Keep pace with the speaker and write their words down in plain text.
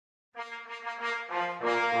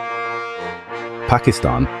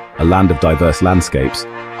Pakistan, a land of diverse landscapes,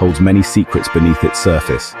 holds many secrets beneath its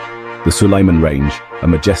surface. The Sulaiman Range, a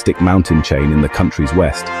majestic mountain chain in the country's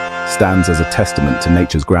west, stands as a testament to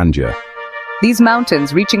nature's grandeur. These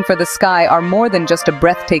mountains, reaching for the sky, are more than just a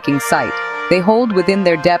breathtaking sight. They hold within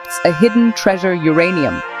their depths a hidden treasure: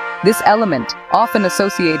 uranium. This element, often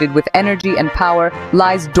associated with energy and power,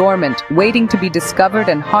 lies dormant, waiting to be discovered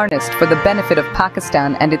and harnessed for the benefit of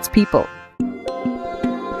Pakistan and its people.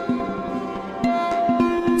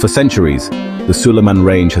 For centuries, the Sulaiman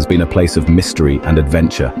Range has been a place of mystery and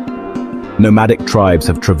adventure. Nomadic tribes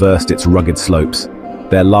have traversed its rugged slopes,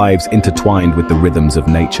 their lives intertwined with the rhythms of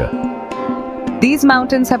nature. These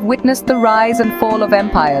mountains have witnessed the rise and fall of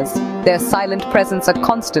empires, their silent presence a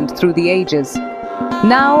constant through the ages.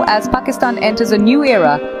 Now, as Pakistan enters a new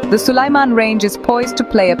era, the Sulaiman Range is poised to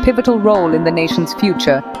play a pivotal role in the nation's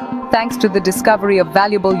future, thanks to the discovery of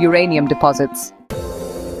valuable uranium deposits.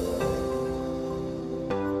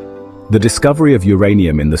 The discovery of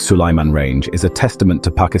uranium in the Sulaiman Range is a testament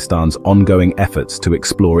to Pakistan's ongoing efforts to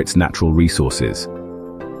explore its natural resources.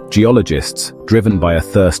 Geologists, driven by a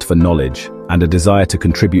thirst for knowledge and a desire to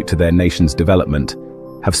contribute to their nation's development,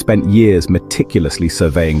 have spent years meticulously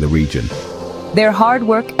surveying the region. Their hard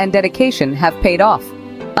work and dedication have paid off,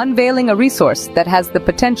 unveiling a resource that has the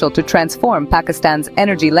potential to transform Pakistan's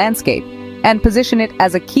energy landscape and position it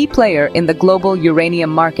as a key player in the global uranium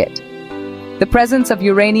market. The presence of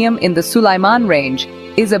uranium in the Sulaiman Range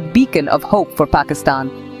is a beacon of hope for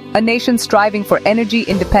Pakistan, a nation striving for energy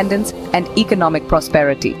independence and economic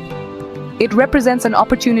prosperity. It represents an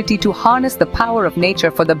opportunity to harness the power of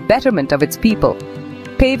nature for the betterment of its people,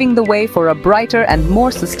 paving the way for a brighter and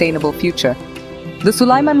more sustainable future. The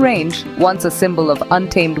Sulaiman Range, once a symbol of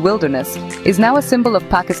untamed wilderness, is now a symbol of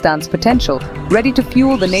Pakistan's potential, ready to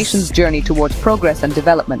fuel the nation's journey towards progress and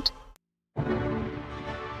development.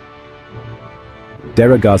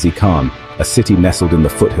 Dera Ghazi Khan, a city nestled in the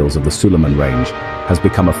foothills of the Sulaiman Range, has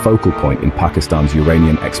become a focal point in Pakistan's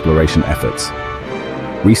uranium exploration efforts.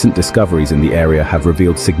 Recent discoveries in the area have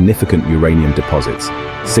revealed significant uranium deposits,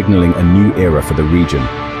 signaling a new era for the region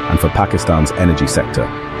and for Pakistan's energy sector.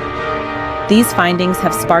 These findings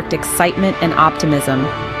have sparked excitement and optimism,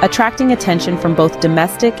 attracting attention from both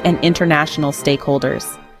domestic and international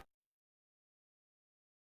stakeholders.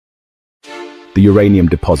 The uranium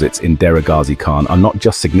deposits in Dera Ghazi Khan are not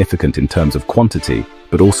just significant in terms of quantity,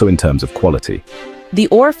 but also in terms of quality. The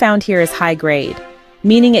ore found here is high grade,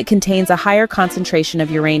 meaning it contains a higher concentration of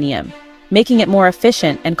uranium, making it more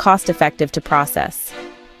efficient and cost-effective to process.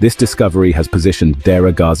 This discovery has positioned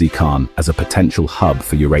Dera Ghazi Khan as a potential hub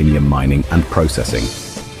for uranium mining and processing,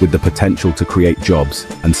 with the potential to create jobs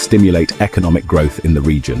and stimulate economic growth in the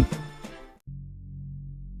region.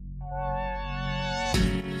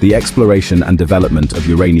 The exploration and development of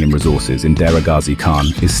uranium resources in Dera Ghazi Khan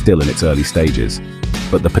is still in its early stages,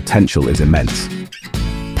 but the potential is immense.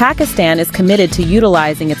 Pakistan is committed to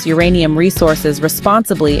utilizing its uranium resources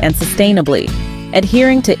responsibly and sustainably,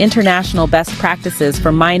 adhering to international best practices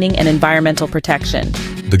for mining and environmental protection.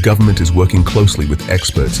 The government is working closely with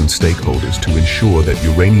experts and stakeholders to ensure that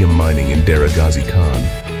uranium mining in Dera Ghazi Khan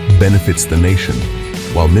benefits the nation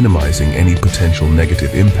while minimizing any potential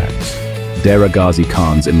negative impacts. Dera Ghazi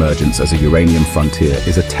Khan's emergence as a uranium frontier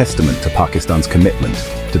is a testament to Pakistan's commitment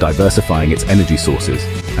to diversifying its energy sources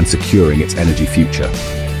and securing its energy future.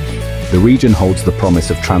 The region holds the promise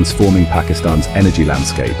of transforming Pakistan's energy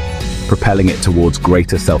landscape, propelling it towards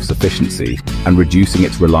greater self-sufficiency and reducing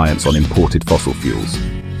its reliance on imported fossil fuels.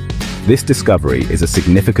 This discovery is a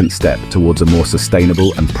significant step towards a more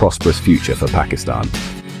sustainable and prosperous future for Pakistan.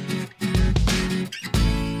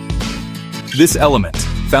 This element,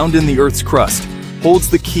 found in the Earth's crust, holds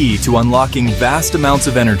the key to unlocking vast amounts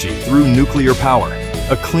of energy through nuclear power,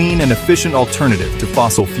 a clean and efficient alternative to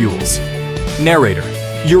fossil fuels. Narrator: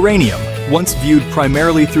 uranium, once viewed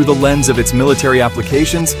primarily through the lens of its military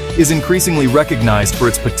applications, is increasingly recognized for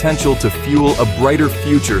its potential to fuel a brighter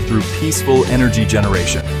future through peaceful energy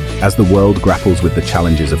generation. As the world grapples with the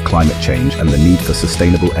challenges of climate change and the need for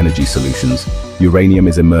sustainable energy solutions, uranium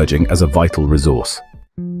is emerging as a vital resource.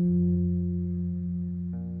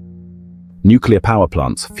 Nuclear power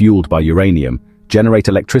plants, fueled by uranium, generate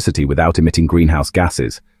electricity without emitting greenhouse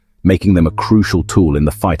gases, making them a crucial tool in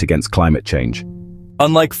the fight against climate change.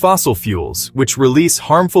 Unlike fossil fuels, which release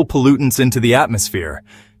harmful pollutants into the atmosphere,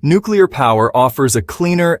 nuclear power offers a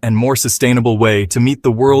cleaner and more sustainable way to meet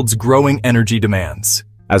the world's growing energy demands.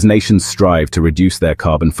 As nations strive to reduce their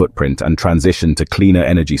carbon footprint and transition to cleaner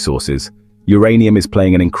energy sources, uranium is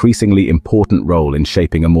playing an increasingly important role in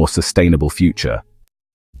shaping a more sustainable future.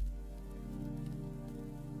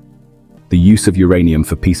 the use of uranium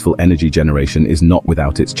for peaceful energy generation is not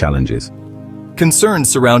without its challenges. Concerns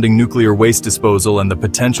surrounding nuclear waste disposal and the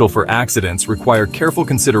potential for accidents require careful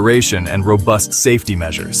consideration and robust safety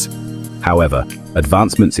measures. However,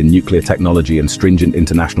 advancements in nuclear technology and stringent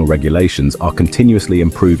international regulations are continuously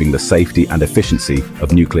improving the safety and efficiency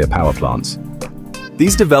of nuclear power plants.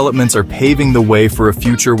 These developments are paving the way for a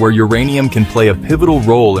future where uranium can play a pivotal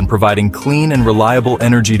role in providing clean and reliable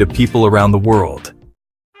energy to people around the world.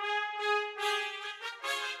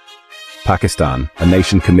 Pakistan, a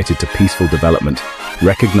nation committed to peaceful development,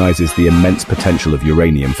 recognizes the immense potential of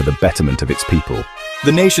uranium for the betterment of its people.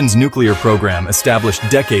 The nation's nuclear program, established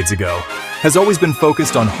decades ago, has always been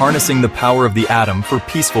focused on harnessing the power of the atom for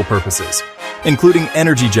peaceful purposes, including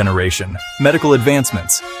energy generation, medical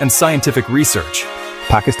advancements, and scientific research.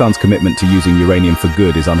 Pakistan's commitment to using uranium for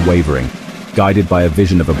good is unwavering, guided by a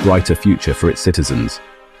vision of a brighter future for its citizens.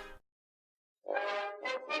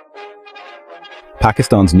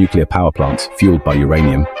 Pakistan's nuclear power plants, fueled by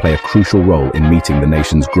uranium, play a crucial role in meeting the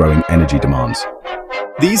nation's growing energy demands.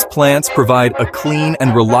 These plants provide a clean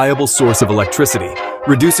and reliable source of electricity,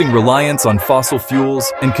 reducing reliance on fossil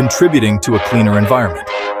fuels and contributing to a cleaner environment.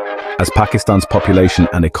 As Pakistan's population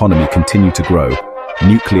and economy continue to grow,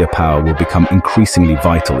 nuclear power will become increasingly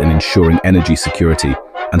vital in ensuring energy security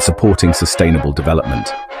and supporting sustainable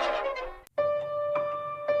development.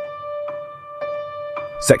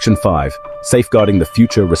 Section 5. Safeguarding the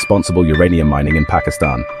future responsible uranium mining in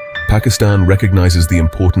Pakistan. Pakistan recognizes the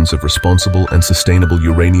importance of responsible and sustainable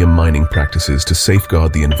uranium mining practices to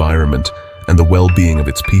safeguard the environment and the well-being of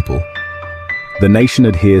its people. The nation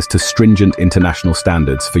adheres to stringent international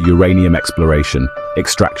standards for uranium exploration,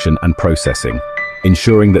 extraction, and processing,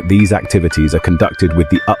 ensuring that these activities are conducted with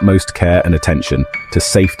the utmost care and attention to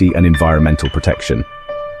safety and environmental protection.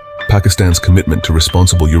 Pakistan's commitment to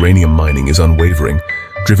responsible uranium mining is unwavering,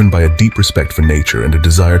 driven by a deep respect for nature and a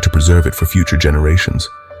desire to preserve it for future generations.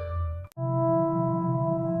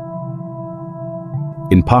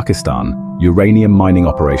 In Pakistan, uranium mining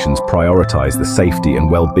operations prioritize the safety and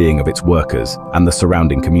well-being of its workers and the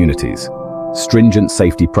surrounding communities. Stringent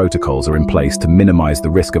safety protocols are in place to minimize the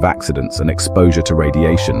risk of accidents and exposure to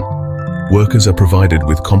radiation. Workers are provided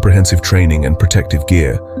with comprehensive training and protective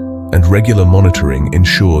gear, and regular monitoring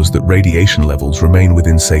ensures that radiation levels remain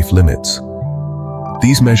within safe limits.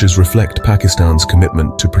 These measures reflect Pakistan's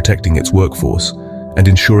commitment to protecting its workforce and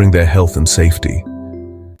ensuring their health and safety.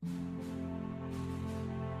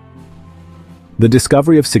 The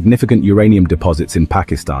discovery of significant uranium deposits in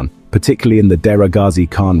Pakistan, particularly in the Dera Ghazi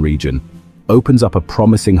Khan region, opens up a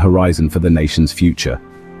promising horizon for the nation's future.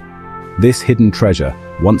 This hidden treasure,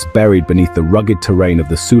 once buried beneath the rugged terrain of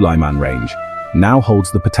the Sulaiman Range, now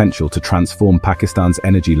holds the potential to transform Pakistan's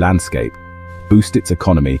energy landscape, boost its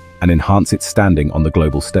economy, and enhance its standing on the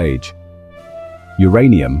global stage.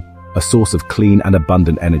 Uranium, a source of clean and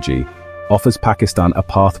abundant energy, offers Pakistan a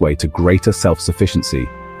pathway to greater self-sufficiency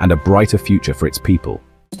and a brighter future for its people.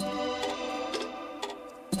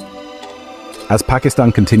 As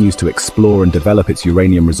Pakistan continues to explore and develop its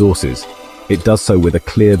uranium resources, it does so with a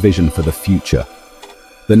clear vision for the future.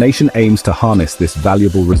 The nation aims to harness this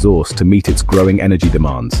valuable resource to meet its growing energy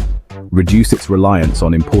demands, reduce its reliance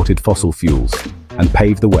on imported fossil fuels, and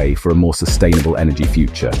pave the way for a more sustainable energy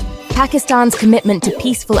future. Pakistan's commitment to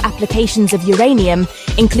peaceful applications of uranium,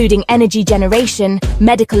 including energy generation,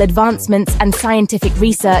 medical advancements, and scientific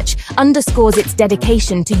research, underscores its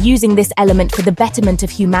dedication to using this element for the betterment of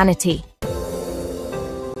humanity.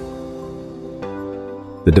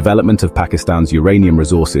 The development of Pakistan's uranium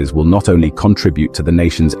resources will not only contribute to the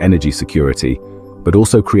nation's energy security, but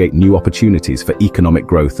also create new opportunities for economic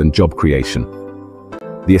growth and job creation.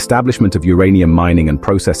 The establishment of uranium mining and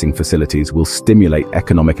processing facilities will stimulate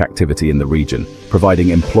economic activity in the region, providing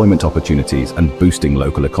employment opportunities and boosting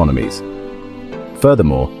local economies.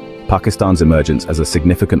 Furthermore, Pakistan's emergence as a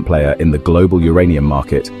significant player in the global uranium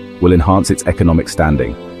market will enhance its economic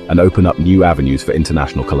standing and open up new avenues for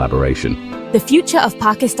international collaboration. The future of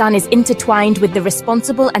Pakistan is intertwined with the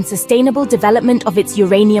responsible and sustainable development of its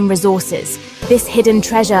uranium resources. This hidden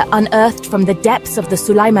treasure, unearthed from the depths of the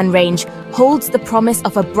Sulaiman Range, holds the promise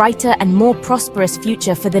of a brighter and more prosperous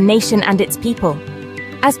future for the nation and its people.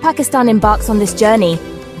 As Pakistan embarks on this journey,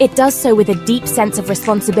 it does so with a deep sense of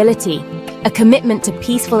responsibility, a commitment to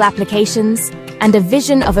peaceful applications, and a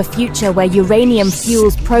vision of a future where uranium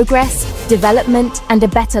fuels progress, development, and a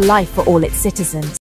better life for all its citizens.